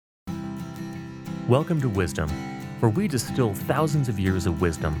Welcome to Wisdom, where we distill thousands of years of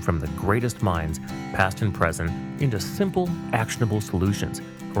wisdom from the greatest minds, past and present, into simple, actionable solutions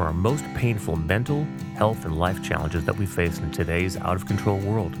for our most painful mental, health, and life challenges that we face in today's out-of-control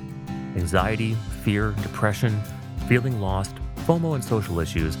world. Anxiety, fear, depression, feeling lost, FOMO and social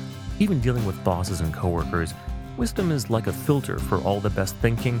issues, even dealing with bosses and coworkers. Wisdom is like a filter for all the best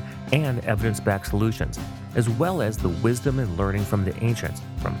thinking and evidence-backed solutions, as well as the wisdom and learning from the ancients,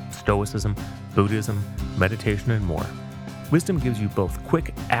 from Stoicism, Buddhism, meditation, and more. Wisdom gives you both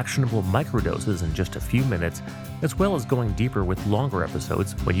quick, actionable microdoses in just a few minutes, as well as going deeper with longer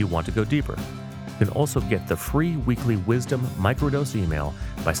episodes when you want to go deeper. You can also get the free weekly Wisdom microdose email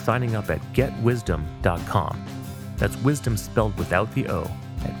by signing up at getwisdom.com. That's wisdom spelled without the O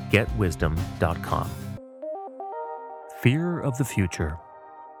at getwisdom.com. Fear of the future.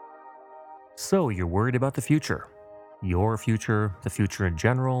 So you're worried about the future. Your future, the future in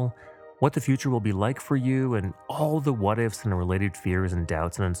general, what the future will be like for you, and all the what-ifs and related fears and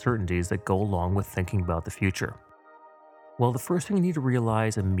doubts and uncertainties that go along with thinking about the future. Well, the first thing you need to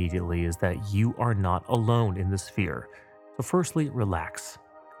realize immediately is that you are not alone in this fear. So firstly, relax.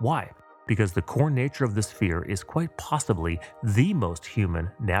 Why? Because the core nature of this fear is quite possibly the most human,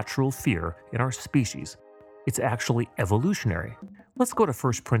 natural fear in our species. It's actually evolutionary. Let's go to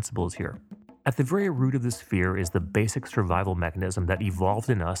first principles here. At the very root of this fear is the basic survival mechanism that evolved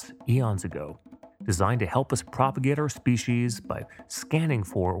in us eons ago, designed to help us propagate our species by scanning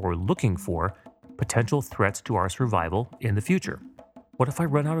for or looking for potential threats to our survival in the future. What if I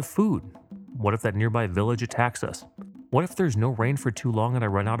run out of food? What if that nearby village attacks us? What if there's no rain for too long and I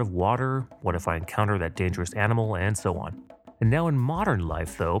run out of water? What if I encounter that dangerous animal? And so on. And now in modern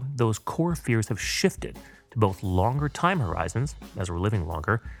life, though, those core fears have shifted to both longer time horizons, as we're living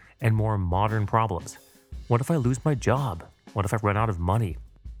longer, and more modern problems. What if I lose my job? What if I run out of money?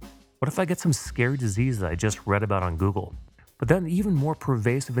 What if I get some scary disease that I just read about on Google? But then even more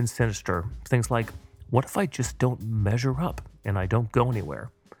pervasive and sinister, things like, what if I just don't measure up and I don't go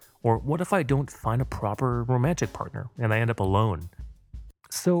anywhere? Or what if I don't find a proper romantic partner and I end up alone?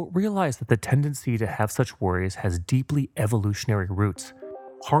 So realize that the tendency to have such worries has deeply evolutionary roots,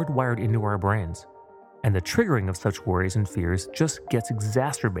 hardwired into our brains. And the triggering of such worries and fears just gets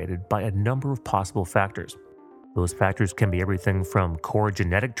exacerbated by a number of possible factors. Those factors can be everything from core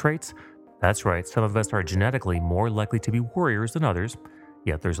genetic traits. That's right, some of us are genetically more likely to be worriers than others,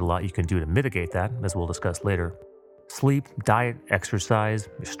 yet there's a lot you can do to mitigate that, as we'll discuss later. Sleep, diet, exercise,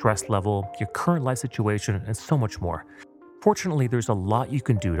 your stress level, your current life situation, and so much more. Fortunately, there's a lot you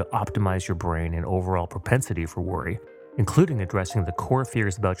can do to optimize your brain and overall propensity for worry, including addressing the core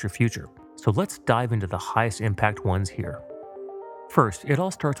fears about your future. So let's dive into the highest impact ones here. First, it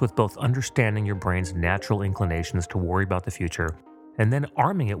all starts with both understanding your brain's natural inclinations to worry about the future, and then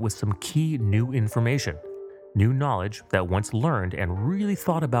arming it with some key new information. New knowledge that once learned and really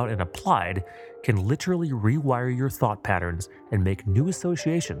thought about and applied can literally rewire your thought patterns and make new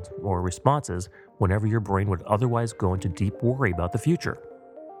associations or responses whenever your brain would otherwise go into deep worry about the future.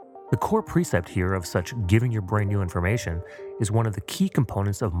 The core precept here of such giving your brain new information is one of the key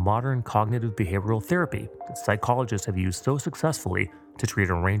components of modern cognitive behavioral therapy that psychologists have used so successfully to treat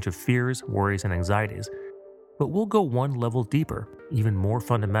a range of fears, worries, and anxieties. But we'll go one level deeper, even more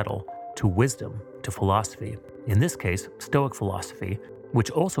fundamental, to wisdom, to philosophy, in this case, Stoic philosophy, which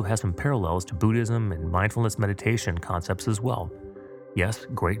also has some parallels to Buddhism and mindfulness meditation concepts as well. Yes,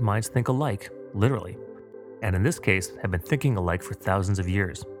 great minds think alike, literally, and in this case have been thinking alike for thousands of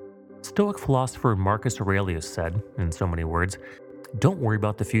years. Stoic philosopher Marcus Aurelius said, in so many words, "Don't worry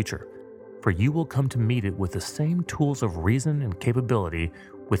about the future, for you will come to meet it with the same tools of reason and capability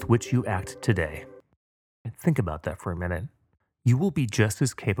with which you act today." Think about that for a minute. You will be just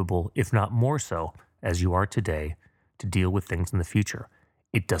as capable, if not more so, as you are today to deal with things in the future.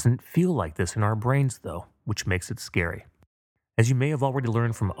 It doesn't feel like this in our brains, though, which makes it scary. As you may have already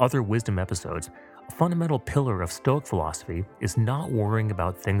learned from other wisdom episodes, a fundamental pillar of Stoic philosophy is not worrying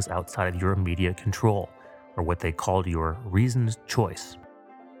about things outside of your immediate control, or what they called your reasoned choice.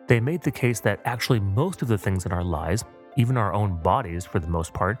 They made the case that actually most of the things in our lives, even our own bodies for the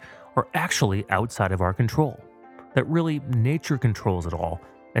most part, are actually outside of our control. That really nature controls it all,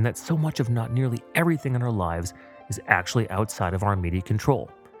 and that so much of not nearly everything in our lives is actually outside of our immediate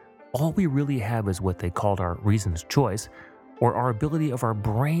control. All we really have is what they called our reasoned choice, or our ability of our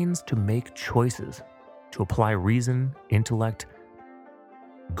brains to make choices, to apply reason, intellect,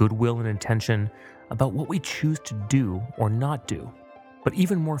 goodwill, and intention about what we choose to do or not do. But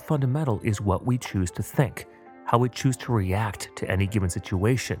even more fundamental is what we choose to think, how we choose to react to any given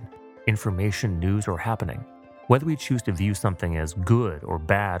situation, information, news, or happening. Whether we choose to view something as good or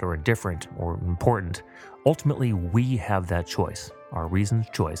bad or indifferent or important, ultimately we have that choice, our reason's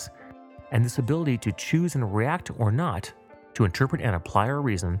choice. And this ability to choose and react or not, to interpret and apply our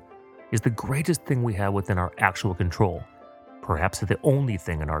reason, is the greatest thing we have within our actual control, perhaps the only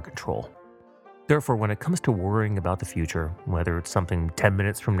thing in our control. Therefore, when it comes to worrying about the future, whether it's something 10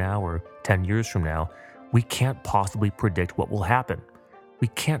 minutes from now or 10 years from now, we can't possibly predict what will happen. We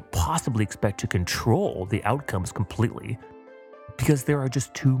can't possibly expect to control the outcomes completely because there are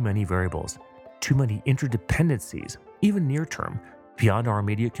just too many variables, too many interdependencies, even near term, beyond our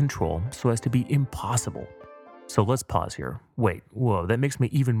immediate control so as to be impossible. So let's pause here. Wait, whoa, that makes me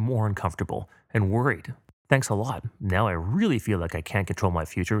even more uncomfortable and worried. Thanks a lot. Now I really feel like I can't control my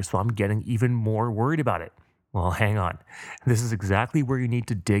future, so I'm getting even more worried about it. Well, hang on. This is exactly where you need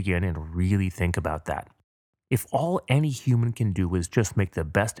to dig in and really think about that. If all any human can do is just make the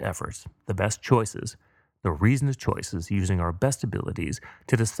best efforts, the best choices, the reasoned choices using our best abilities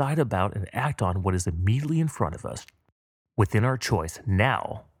to decide about and act on what is immediately in front of us, within our choice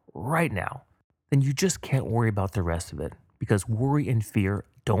now, right now, then you just can't worry about the rest of it because worry and fear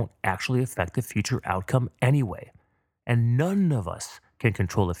don't actually affect the future outcome anyway. And none of us can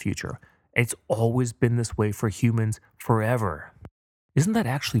control the future. It's always been this way for humans forever. Isn't that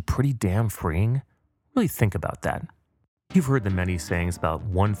actually pretty damn freeing? Really think about that. You've heard the many sayings about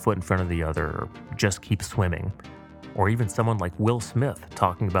one foot in front of the other or just keep swimming. Or even someone like Will Smith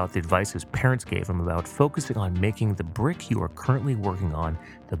talking about the advice his parents gave him about focusing on making the brick you are currently working on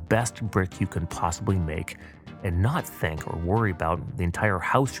the best brick you can possibly make and not think or worry about the entire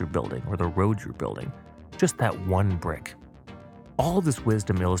house you're building or the road you're building, just that one brick. All of this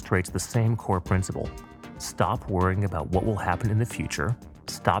wisdom illustrates the same core principle. Stop worrying about what will happen in the future,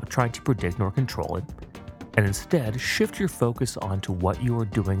 stop trying to predict nor control it, and instead shift your focus onto what you are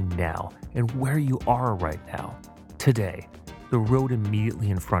doing now and where you are right now. Today, the road immediately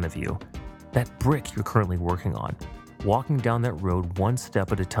in front of you, that brick you're currently working on, walking down that road one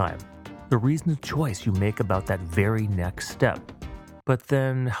step at a time, the reasoned choice you make about that very next step. But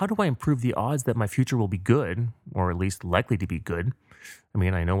then, how do I improve the odds that my future will be good, or at least likely to be good? I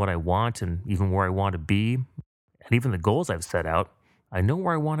mean, I know what I want and even where I want to be, and even the goals I've set out. I know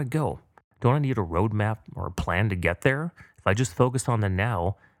where I want to go. Don't I need a roadmap or a plan to get there? If I just focus on the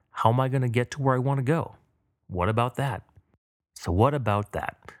now, how am I going to get to where I want to go? What about that? So what about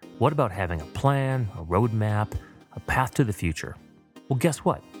that? What about having a plan, a roadmap, a path to the future? Well, guess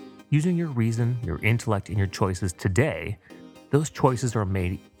what? Using your reason, your intellect, and your choices today, those choices are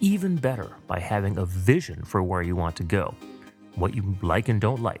made even better by having a vision for where you want to go, what you like and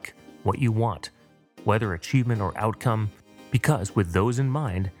don't like, what you want, whether achievement or outcome, because with those in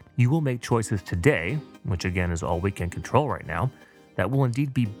mind, you will make choices today, which again is all we can control right now, that will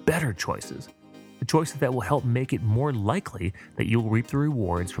indeed be better choices. The choices that will help make it more likely that you'll reap the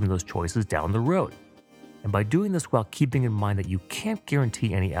rewards from those choices down the road. And by doing this while keeping in mind that you can't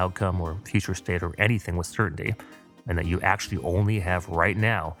guarantee any outcome or future state or anything with certainty, and that you actually only have right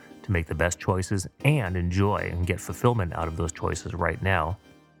now to make the best choices and enjoy and get fulfillment out of those choices right now,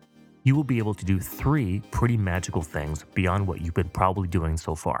 you will be able to do 3 pretty magical things beyond what you've been probably doing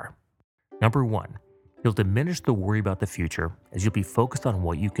so far. Number 1, you'll diminish the worry about the future as you'll be focused on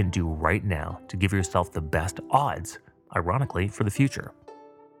what you can do right now to give yourself the best odds, ironically, for the future.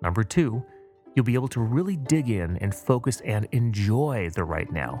 Number 2, you'll be able to really dig in and focus and enjoy the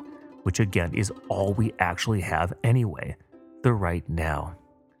right now, which again is all we actually have anyway, the right now.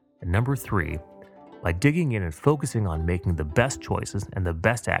 And number 3, by digging in and focusing on making the best choices and the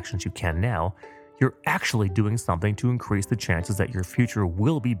best actions you can now, you're actually doing something to increase the chances that your future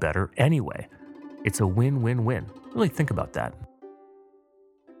will be better anyway. It's a win-win-win. Really think about that.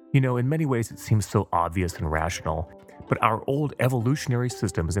 You know, in many ways it seems so obvious and rational, but our old evolutionary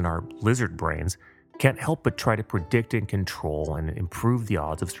systems in our lizard brains can't help but try to predict and control and improve the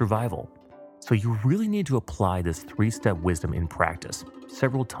odds of survival. So you really need to apply this 3-step wisdom in practice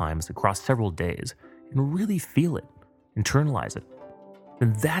several times across several days and really feel it, internalize it.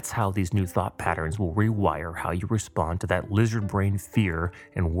 And that's how these new thought patterns will rewire how you respond to that lizard brain fear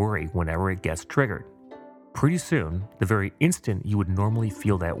and worry whenever it gets triggered. Pretty soon, the very instant you would normally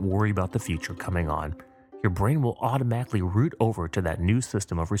feel that worry about the future coming on, your brain will automatically route over to that new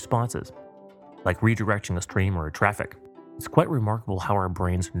system of responses, like redirecting a stream or a traffic. It's quite remarkable how our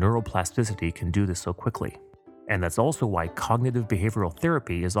brain's neuroplasticity can do this so quickly. And that's also why cognitive behavioral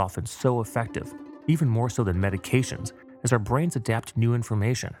therapy is often so effective, even more so than medications, as our brains adapt to new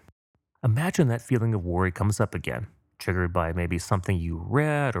information. Imagine that feeling of worry comes up again, triggered by maybe something you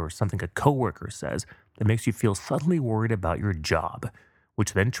read or something a coworker says that makes you feel suddenly worried about your job,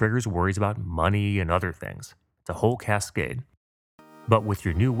 which then triggers worries about money and other things. It's a whole cascade. But with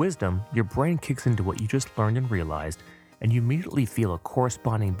your new wisdom, your brain kicks into what you just learned and realized, and you immediately feel a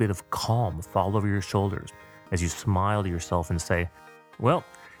corresponding bit of calm fall over your shoulders as you smile to yourself and say, well,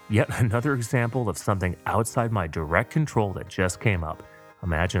 yet another example of something outside my direct control that just came up.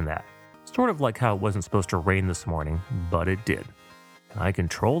 Imagine that. Sort of like how it wasn't supposed to rain this morning, but it did. Can I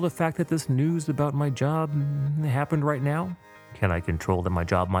control the fact that this news about my job happened right now? Can I control that my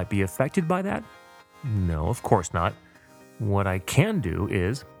job might be affected by that? No, of course not. What I can do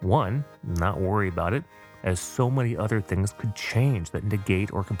is, one, not worry about it, as so many other things could change that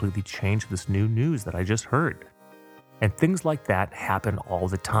negate or completely change this new news that I just heard. And things like that happen all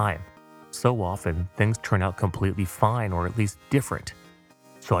the time. So often, things turn out completely fine or at least different.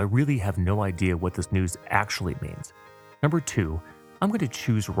 So I really have no idea what this news actually means. Number two, I'm going to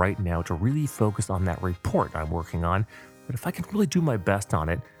choose right now to really focus on that report I'm working on, but if I can really do my best on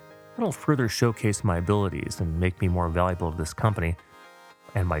it, that'll further showcase my abilities and make me more valuable to this company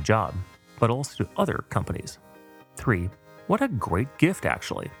and my job, but also to other companies. 3. What a great gift,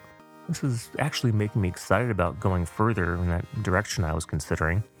 actually. This is actually making me excited about going further in that direction I was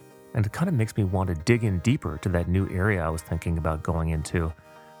considering, and it kind of makes me want to dig in deeper to that new area I was thinking about going into.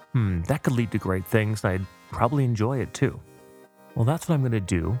 That could lead to great things. I'd probably enjoy it too. Well, that's what I'm going to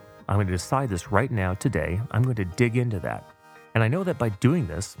do. I'm going to decide this right now, today. I'm going to dig into that. And I know that by doing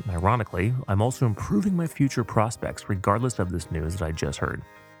this, ironically, I'm also improving my future prospects regardless of this news that I just heard.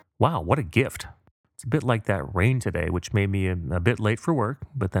 Wow, what a gift. It's a bit like that rain today, which made me a bit late for work,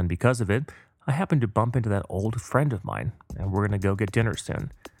 but then because of it, I happened to bump into that old friend of mine, and we're going to go get dinner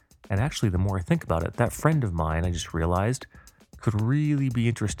soon. And actually, the more I think about it, that friend of mine, I just realized, could really be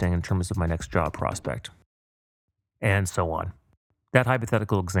interesting in terms of my next job prospect. And so on. That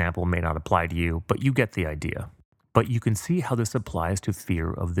hypothetical example may not apply to you, but you get the idea. But you can see how this applies to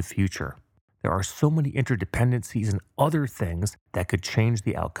fear of the future. There are so many interdependencies and other things that could change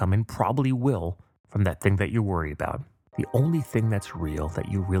the outcome and probably will from that thing that you worry about. The only thing that's real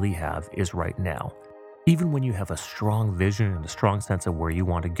that you really have is right now. Even when you have a strong vision and a strong sense of where you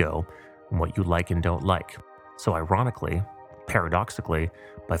want to go and what you like and don't like. So ironically, paradoxically,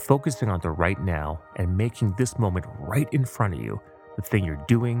 by focusing on the right now and making this moment right in front of you, the thing you're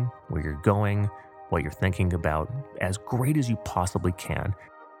doing, where you're going, what you're thinking about, as great as you possibly can,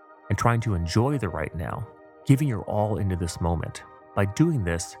 and trying to enjoy the right now, giving your all into this moment. By doing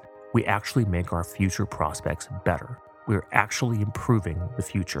this, we actually make our future prospects better. We're actually improving the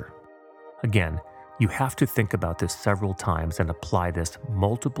future. Again, you have to think about this several times and apply this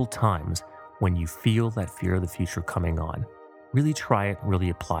multiple times when you feel that fear of the future coming on. Really try it, really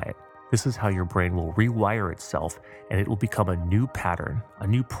apply it. This is how your brain will rewire itself, and it will become a new pattern, a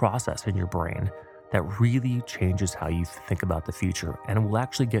new process in your brain that really changes how you think about the future, and it will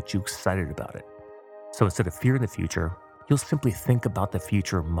actually get you excited about it. So instead of fearing the future, you'll simply think about the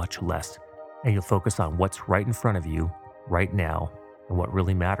future much less, and you'll focus on what's right in front of you, right now, and what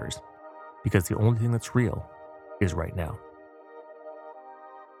really matters. Because the only thing that's real is right now.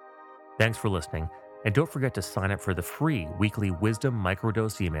 Thanks for listening, and don't forget to sign up for the free weekly Wisdom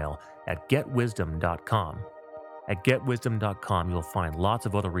Microdose email at getwisdom.com. At getwisdom.com, you'll find lots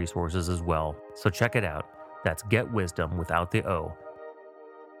of other resources as well, so check it out. That's getwisdom without the O.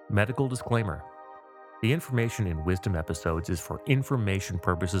 Medical disclaimer. The information in Wisdom episodes is for information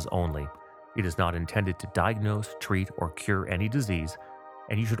purposes only. It is not intended to diagnose, treat, or cure any disease,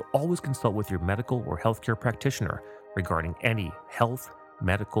 and you should always consult with your medical or healthcare practitioner regarding any health,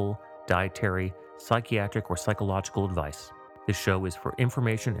 medical, dietary, psychiatric, or psychological advice. This show is for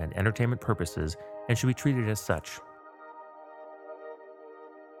information and entertainment purposes and should be treated as such.